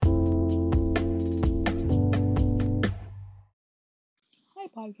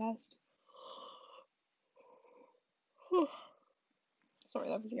podcast. Sorry,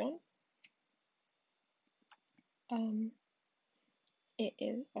 that was yawn. It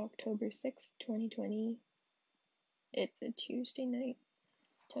is October 6th, 2020. It's a Tuesday night.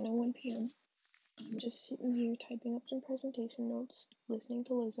 It's 10:01 p.m. I'm just sitting here typing up some presentation notes, listening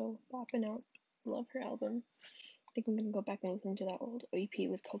to Lizzo, bopping out. Love her album. I think I'm gonna go back and listen to that old EP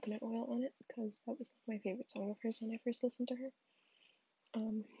with coconut oil on it, because that was my favorite song of hers when I first listened to her.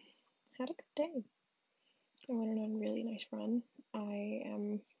 Had a good day. I went on a really nice run.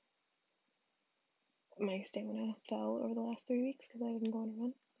 My stamina fell over the last 3 weeks because I didn't go on a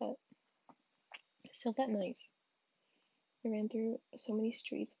run, but it still felt nice. I ran through so many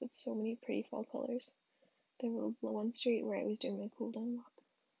streets with so many pretty fall colors. There was one street where I was doing my cool down walk.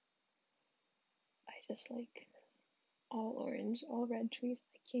 I just like all orange, all red trees.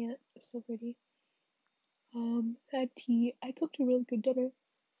 I can't. It's so pretty. Had tea. I cooked a really good dinner.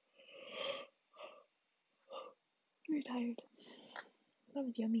 Very tired. That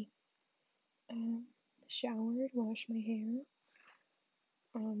was yummy. Showered, washed my hair.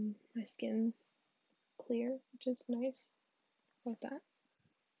 My skin is clear, which is nice about that.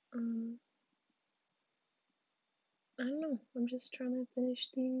 I don't know. I'm just trying to finish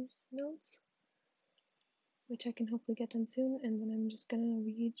these notes, which I can hopefully get done soon, and then I'm just gonna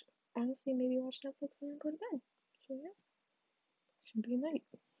read, honestly, maybe watch Netflix and then go to bed. So yeah, should be a night.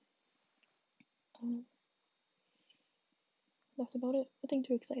 That's about it. Nothing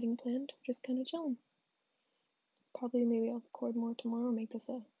too exciting planned. Just kind of chilling. Probably maybe I'll record more tomorrow. Make this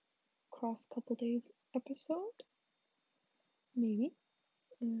a cross couple days episode. Maybe.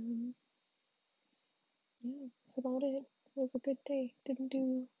 Yeah, that's about it. It was a good day. Didn't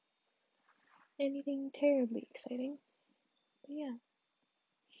do anything terribly exciting. But yeah.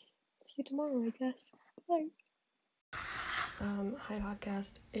 See you tomorrow, I guess. Bye. Hi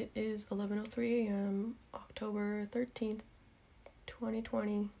podcast. It is 11:03 a.m. October 13th,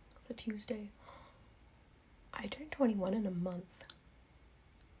 2020. It's a Tuesday. I turned 21 in a month.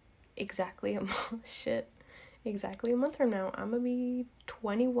 Exactly a month. Shit. Exactly a month from now, I'm gonna be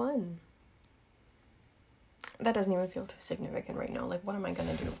 21. That doesn't even feel too significant right now. Like, what am I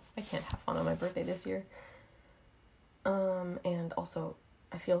gonna do? I can't have fun on my birthday this year. And also,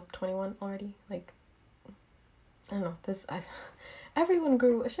 I feel 21 already. Like, I don't know. Everyone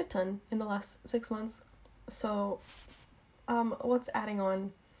grew a shit ton in the last 6 months. So, what's adding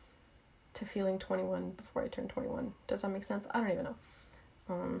on to feeling 21 before I turn 21? Does that make sense? I don't even know.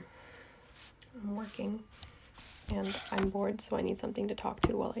 I'm working and I'm bored, so I need something to talk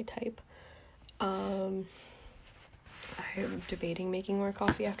to while I type. I'm debating making more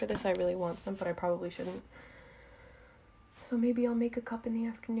coffee after this. I really want some, but I probably shouldn't. So maybe I'll make a cup in the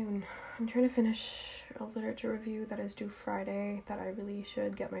afternoon. I'm trying to finish a literature review that is due Friday that I really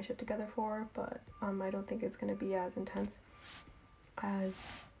should get my shit together for, but I don't think it's going to be as intense as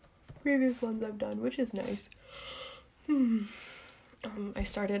previous ones I've done, which is nice. I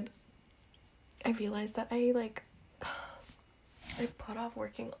realized that I put off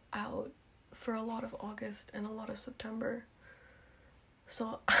working out for a lot of August and a lot of September.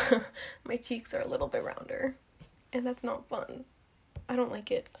 So my cheeks are a little bit rounder. And that's not fun. I don't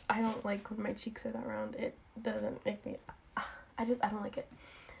like it. I don't like when my cheeks are that round. It doesn't make me... I don't like it.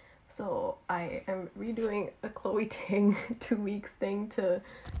 So I am redoing a Chloe Ting 2 weeks thing to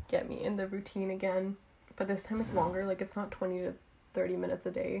get me in the routine again. But this time it's longer. Like, it's not 20 to 30 minutes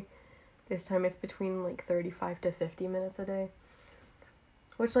a day. This time it's between, 35 to 50 minutes a day.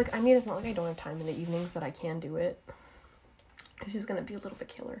 Which, it's not like I don't have time in the evenings that I can do it. It's just gonna be a little bit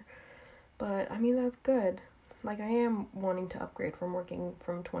killer. But, that's good. I am wanting to upgrade from working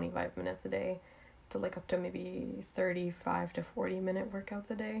from 25 minutes a day to, up to maybe 35 to 40 minute workouts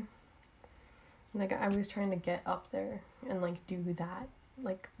a day. I was trying to get up there and, do that.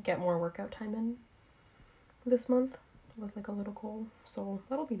 Get more workout time in this month was, a little goal. So,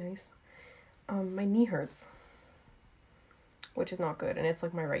 that'll be nice. My knee hurts, which is not good. And it's,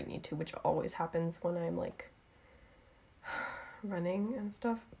 my right knee, too, which always happens when I'm, running and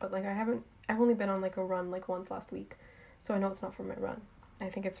stuff. But, I've only been on, a run, once last week. So I know it's not from my run. I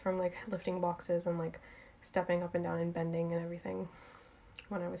think it's from, lifting boxes and, stepping up and down and bending and everything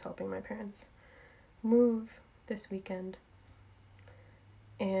when I was helping my parents move this weekend.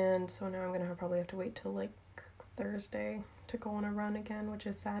 And so now I'm gonna probably have to wait till, Thursday to go on a run again, which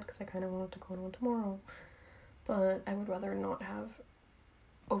is sad because I kind of wanted to go on one tomorrow. But I would rather not have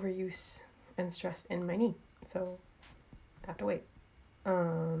overuse and stress in my knee. So I have to wait.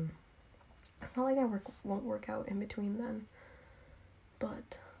 It's not like I won't work out in between then,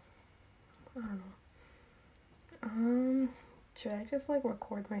 but I don't know. Should I just, like,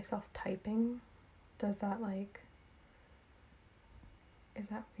 record myself typing? Does that, like... Is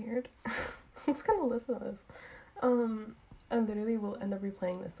that weird? I'm just gonna listen to this. I literally will end up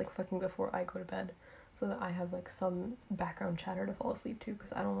replaying this, like, fucking before I go to bed. So that I have, like, some background chatter to fall asleep to.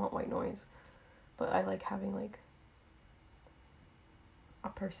 Because I don't want white noise. But I like having, like... a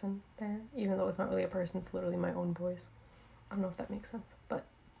person there. Even though it's not really a person, it's literally my own voice. I don't know if that makes sense. But...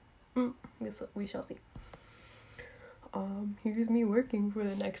 we shall see. Here's me working for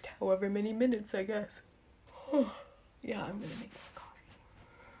the next however many minutes, I guess. Yeah, I'm gonna make more coffee.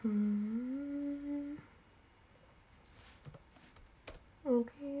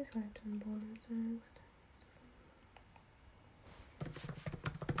 Okay, so I have to bonus next.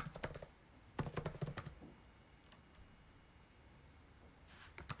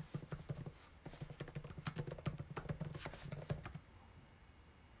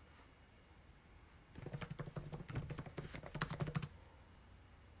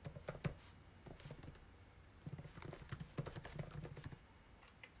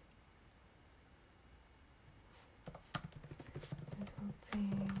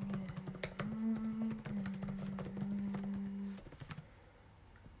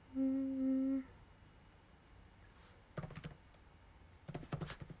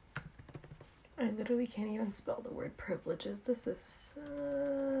 I literally can't even spell the word privileges. This is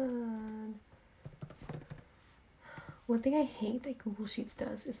sad. One thing I hate that Google Sheets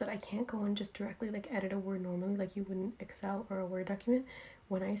does is that I can't go and just directly like edit a word normally like you would in Excel or a Word document.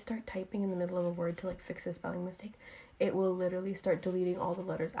 When I start typing in the middle of a word to like fix a spelling mistake, it will literally start deleting all the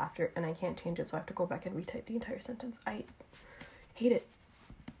letters after and I can't change it, so I have to go back and retype the entire sentence. I hate it.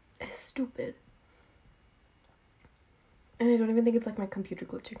 It's stupid. And I don't even think it's like my computer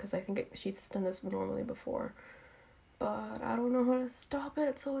glitching because I think Sheets has done this normally before. But I don't know how to stop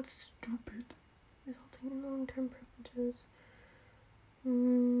it, so it's stupid. Resulting in long-term privileges.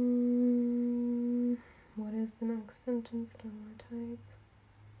 What is the next sentence that I want to type?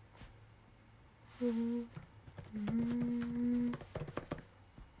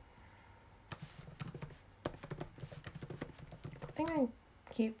 The thing I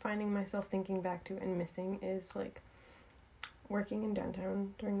keep finding myself thinking back to and missing is like working in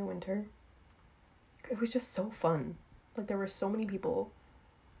downtown during the winter. It was just so fun. Like there were so many people.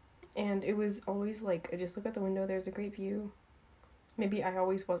 And it was always like, I just look out the window, there's a great view. Maybe I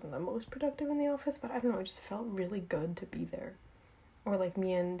always wasn't the most productive in the office, but I don't know, it just felt really good to be there. Or like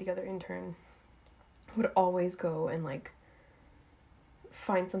me and the other intern would always go and like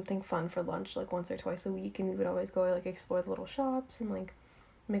find something fun for lunch like once or twice a week, and we would always go like explore the little shops and like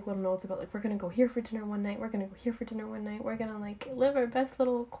make little notes about like we're gonna go here for dinner one night, we're gonna go here for dinner one night, we're gonna like live our best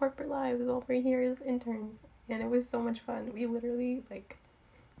little corporate lives while we're here as interns. And it was so much fun. We literally like,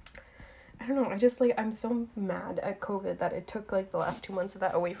 I don't know, I just like, I'm so mad at COVID that it took like the last 2 months of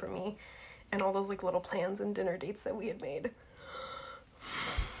that away from me and all those like little plans and dinner dates that we had made.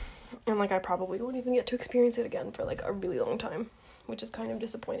 And like I probably won't even get to experience it again for like a really long time, which is kind of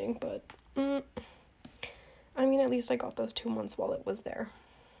disappointing, but I mean, at least I got those 2 months while it was there.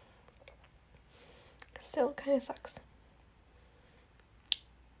 Still, it kind of sucks.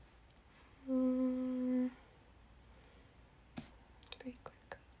 Very quick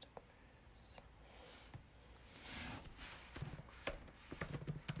customers.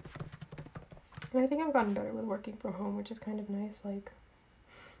 And I think I've gotten better with working from home, which is kind of nice. Like,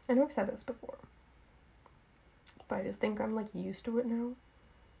 I know I've said this before, but I just think I'm like used to it now.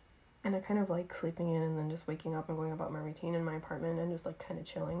 And I kind of like sleeping in and then just waking up and going about my routine in my apartment and just like kind of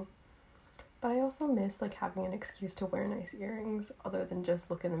chilling. But I also miss like having an excuse to wear nice earrings other than just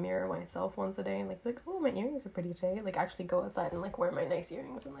look in the mirror myself once a day and like, oh, my earrings are pretty today. Like actually go outside and like wear my nice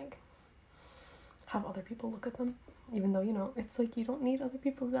earrings and like have other people look at them. Even though, you know, it's like you don't need other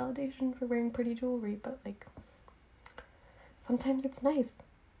people's validation for wearing pretty jewelry, but like sometimes it's nice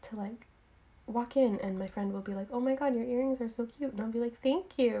to like walk in and my friend will be like, oh my god, your earrings are so cute. And I'll be like,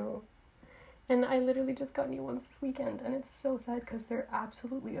 thank you. And I literally just got new ones this weekend and it's so sad because they're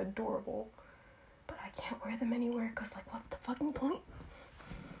absolutely adorable. But I can't wear them anywhere because like what's the fucking point?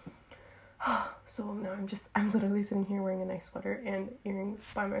 So now I'm literally sitting here wearing a nice sweater and earrings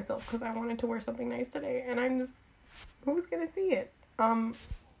by myself because I wanted to wear something nice today and I'm just, who's gonna see it?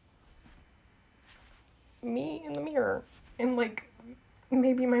 Me in the mirror and like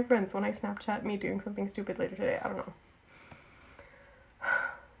maybe my friends when I Snapchat me doing something stupid later today. I don't know.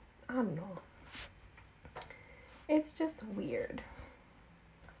 I don't know. It's just weird.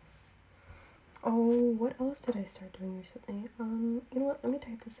 Oh, what else did I start doing recently? You know what? Let me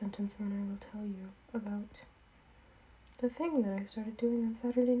type the sentence and then I will tell you about the thing that I started doing on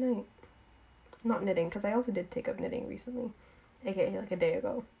Saturday night. Not knitting, because I also did take up knitting recently. aka like a day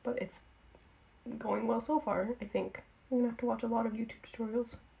ago, but it's going well so far. I think I'm gonna have to watch a lot of YouTube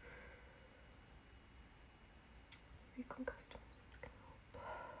tutorials. Recon Custom.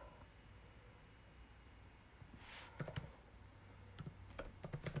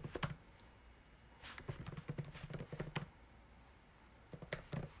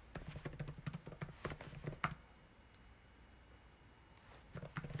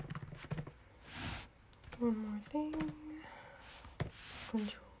 One more thing.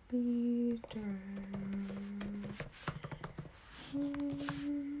 Control B.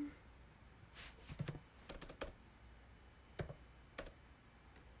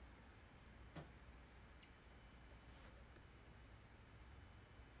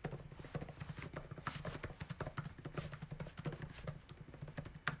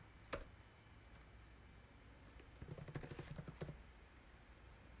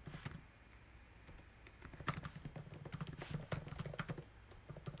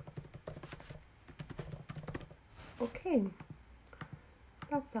 Okay,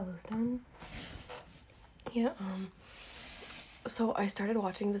 that's done. Yeah, so I started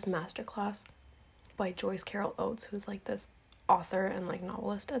watching this masterclass by Joyce Carol Oates, who's like this author and like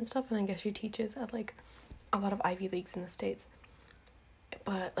novelist and stuff, and I guess she teaches at like a lot of Ivy Leagues in the States.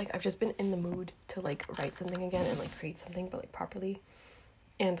 But like I've just been in the mood to like write something again and like create something, but like properly.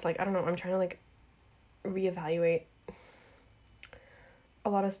 And like I don't know, I'm trying to like reevaluate a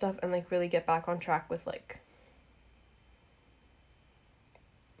lot of stuff and like really get back on track with like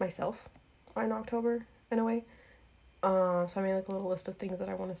myself in October in a way. So I made like a little list of things that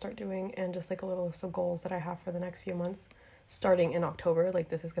I want to start doing and just like a little list of goals that I have for the next few months starting in October. Like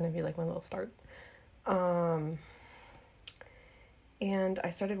this is going to be like my little start. And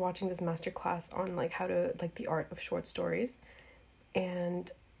I started watching this masterclass on like how to like the art of short stories, and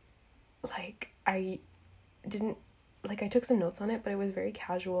like I didn't like I took some notes on it, but it was very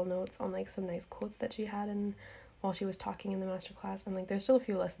casual notes on like some nice quotes that she had and while she was talking in the masterclass, and like there's still a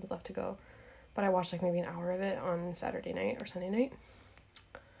few lessons left to go, but I watched like maybe an hour of it on Saturday night or Sunday night.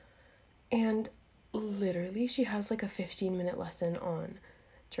 And literally she has like a 15-minute lesson on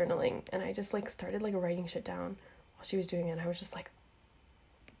journaling, and I just like started like writing shit down while she was doing it, and I was just like,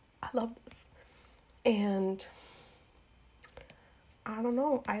 I love this. And I don't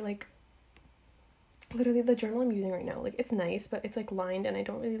know, I like literally the journal I'm using right now, like it's nice, but it's like lined, and I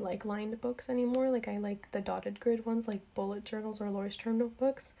don't really like lined books anymore. Like I like the dotted grid ones, like bullet journals or Leuchtturm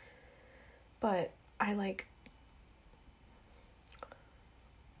notebooks. But I like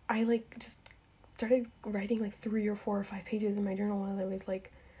just started writing like 3 or 4 or 5 pages in my journal while I was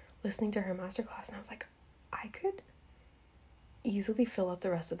like listening to her masterclass, and I was like, I could easily fill up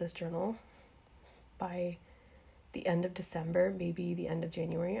the rest of this journal by the end of December, maybe the end of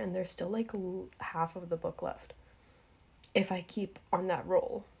January, and there's still like half of the book left if I keep on that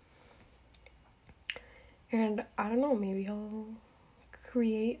roll. And I don't know, maybe I'll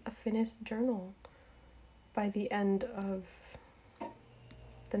create a finished journal by the end of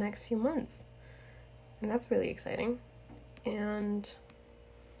the next few months, and that's really exciting. And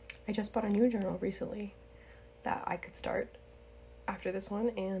I just bought a new journal recently that I could start after this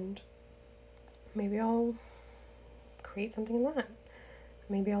one, and maybe I'll create something in that.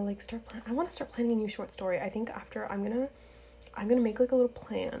 Maybe I'll like I want to start planning a new short story. I think after I'm gonna make like a little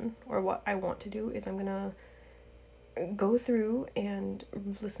plan, or what I want to do is I'm gonna go through and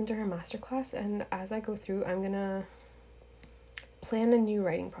listen to her masterclass, and as I go through I'm gonna plan a new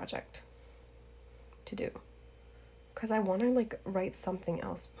writing project to do, because I want to like write something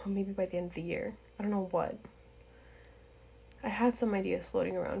else maybe by the end of the year. I don't know what. I had some ideas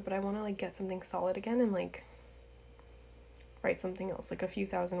floating around, but I want to like get something solid again and like write something else, like a few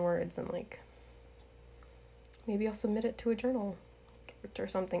thousand words, and like maybe I'll submit it to a journal or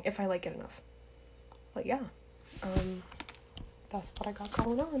something if I like it enough. But yeah, that's what I got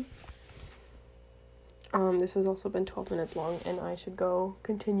going on. This has also been 12 minutes long, and I should go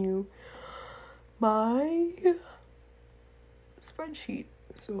continue my spreadsheet.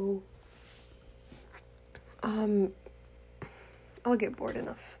 So I'll get bored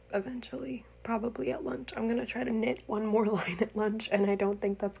enough eventually, probably at lunch. I'm gonna try to knit one more line at lunch, and I don't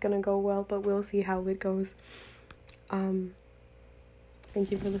think that's gonna go well, but we'll see how it goes. Thank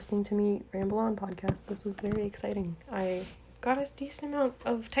you for listening to me ramble on podcast. This was very exciting. I got a decent amount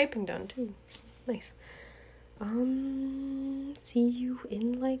of typing done too. Nice. See you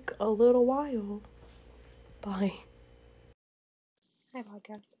in like a little while. Bye. Hi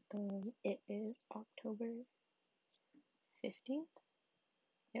podcast. It is October 15th.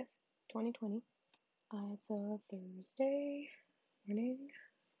 Yes, 2020. It's a Thursday morning.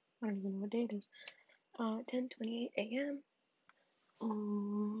 I don't even know what day it is. 10:28 a.m.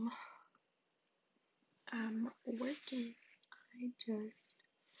 I'm working. I just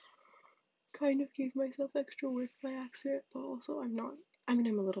kind of gave myself extra work by accident, but also I'm not. I mean,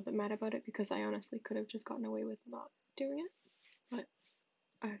 I'm a little bit mad about it because I honestly could have just gotten away with not doing it. But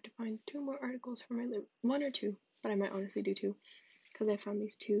I have to find 2 more articles for my one or 2, but I might honestly do 2 because I found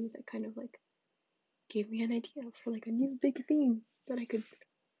these 2 that kind of like gave me an idea for like a new big theme that I could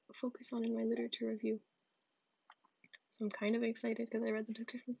focus on in my literature review. So I'm kind of excited because I read the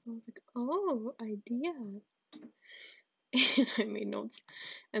description, so I was like, oh, idea. And I made notes.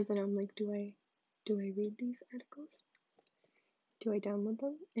 And so now I'm like, do I read these articles? Do I download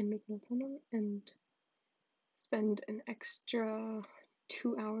them and make notes on them and spend an extra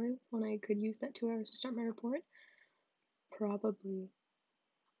 2 hours when I could use that 2 hours to start my report? Probably.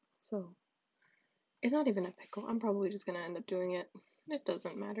 So it's not even a pickle. I'm probably just gonna end up doing it. It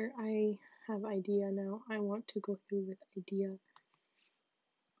doesn't matter. I have idea now. I want to go through with idea.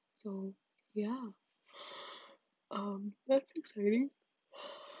 So yeah. That's exciting.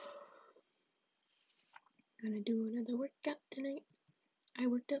 Gonna do another workout tonight. I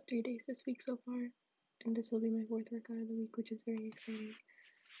worked out 3 days this week so far, and this will be my 4th workout of the week, which is very exciting.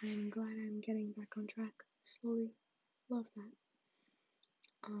 I'm glad I'm getting back on track slowly. Love that.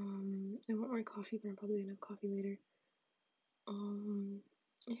 I want more coffee, but I'm probably gonna have coffee later.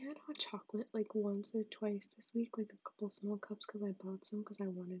 I had hot chocolate like once or twice this week, like a couple small cups because I bought some because I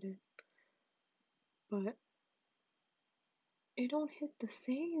wanted it. But it don't hit the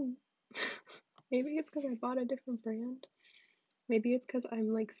same. Maybe it's because I bought a different brand. Maybe it's because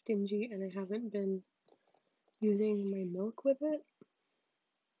I'm like stingy and I haven't been using my milk with it.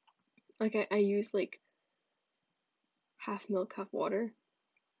 Like I use like half milk, half water.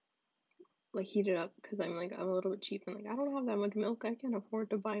 Like heat it up because I'm a little bit cheap and like I don't have that much milk. I can't afford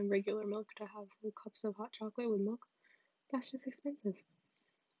to buy regular milk to have full cups of hot chocolate with milk. That's just expensive.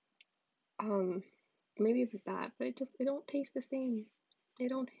 Maybe it's that, but it don't taste the same.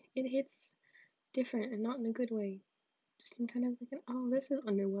 It hits different and not in a good way. Just in kind of like an oh this is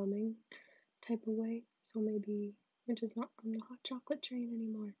underwhelming type of way. So maybe we're just not on the hot chocolate train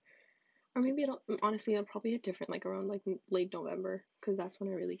anymore. Or maybe it'll probably hit different like around like late November because that's when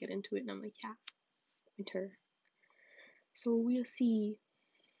I really get into it and I'm like yeah, winter. So we'll see.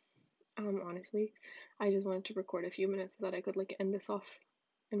 Honestly, I just wanted to record a few minutes so that I could like end this off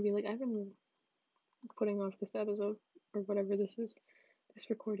and be like I've been putting off this episode or whatever this is, this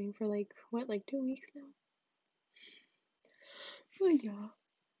recording for like 2 weeks now. But yeah,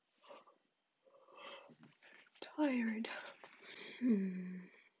 tired.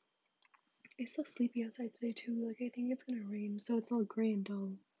 It's so sleepy outside today too. Like I think it's gonna rain, so it's all gray and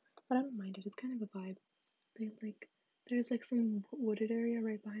dull. But I don't mind it. It's kind of a vibe. There's like some wooded area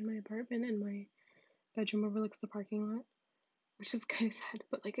right behind my apartment, and my bedroom overlooks the parking lot, which is kind of sad.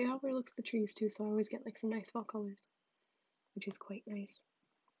 But like it overlooks the trees too, so I always get like some nice fall colors, which is quite nice.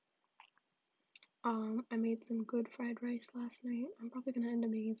 I made some good fried rice last night. I'm probably gonna end up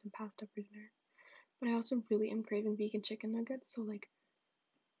making some pasta for dinner. But I also really am craving vegan chicken nuggets, so like,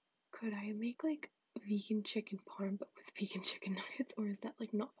 could I make like vegan chicken parm but with vegan chicken nuggets, or is that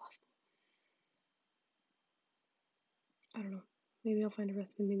like not possible? I don't know. Maybe I'll find a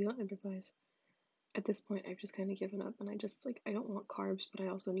recipe, maybe I'll improvise. At this point, I've just kind of given up, and I just like, I don't want carbs, but I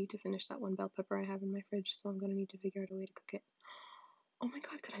also need to finish that one bell pepper I have in my fridge, so I'm gonna need to figure out a way to cook it. Oh my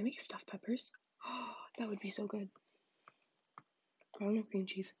god, could I make stuffed peppers? Oh, that would be so good. I don't have cream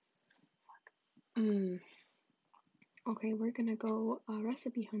cheese. Fuck. Okay, we're gonna go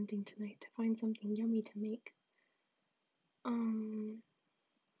recipe hunting tonight to find something yummy to make.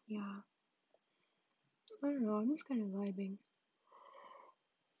 Yeah. I don't know, I'm just kind of vibing.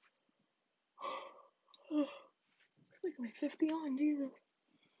 It's like my 50 on, Jesus.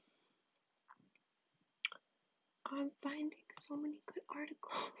 I'm finding so many good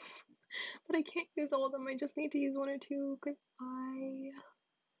articles, but I can't use all of them. I just need to use 1 or 2 because I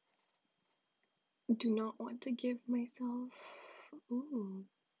do not want to give myself. Ooh.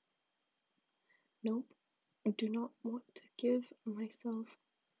 Nope. I do not want to give myself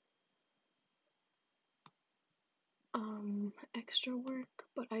extra work,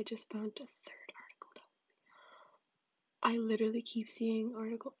 but I just found a 3rd article. I literally keep seeing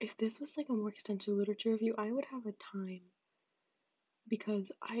article. If this was like a more extensive literature review, I would have a time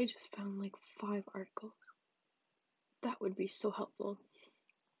because I just found like 5 articles. That would be so helpful.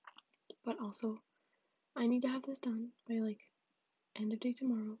 But also, I need to have this done by like end of day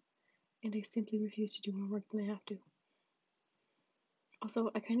tomorrow, and I simply refuse to do more work than I have to.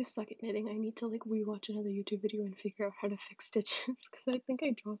 Also, I kind of suck at knitting. I need to like rewatch another YouTube video and figure out how to fix stitches because I think I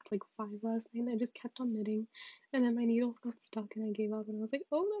dropped like 5 last night and I just kept on knitting and then my needles got stuck and I gave up and I was like,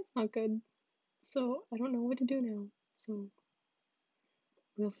 oh, that's not good. So I don't know what to do now. So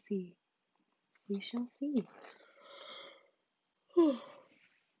we'll see. We shall see.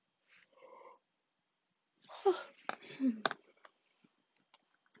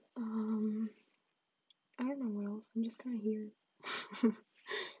 I don't know what else. I'm just kind of here.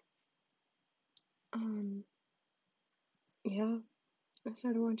 um, yeah. I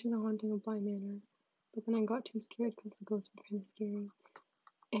started watching The Haunting of Bly Manor, but then I got too scared because the ghosts were kind of scary,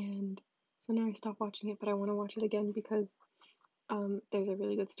 and so now I stopped watching it. But I want to watch it again because there's a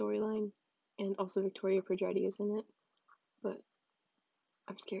really good storyline, and also Victoria Pedretti is in it. But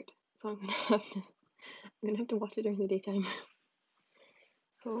I'm scared, so I'm gonna have to watch it during the daytime.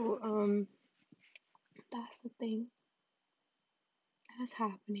 So that's the thing that's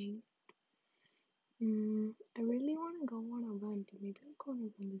happening. I really want to go on a run, but maybe I'll go on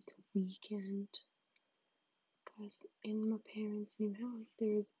a run this weekend. Because in my parents' new house,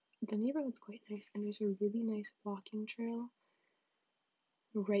 the neighborhood's quite nice, and there's a really nice walking trail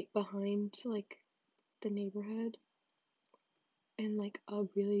right behind like the neighborhood, and like a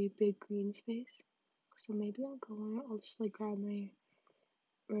really big green space. So maybe I'll go on. I'll just like grab my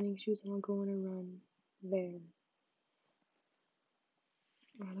running shoes and I'll go on a run there.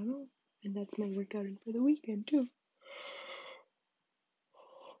 I don't know. And that's my workout for the weekend too.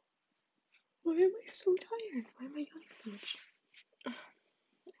 Why am I so tired? Why am I yawning so much? I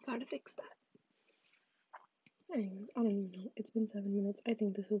gotta fix that. Anyways, I don't even know. It's been 7 minutes. I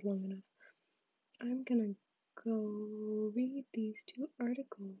think this is long enough. I'm gonna go read these 2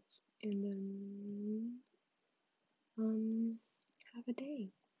 articles and then have a day.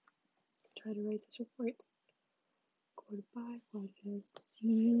 Try to write this report. Goodbye, podcast. See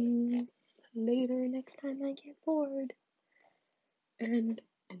you later next time I get bored. And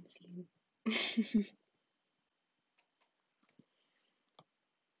see you.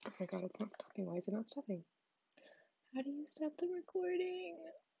 Oh my god, it's not stopping. Why is it not stopping? How do you stop the recording?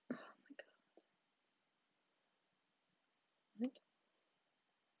 Oh my god. What?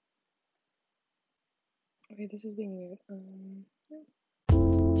 Okay, this is being weird. Yeah.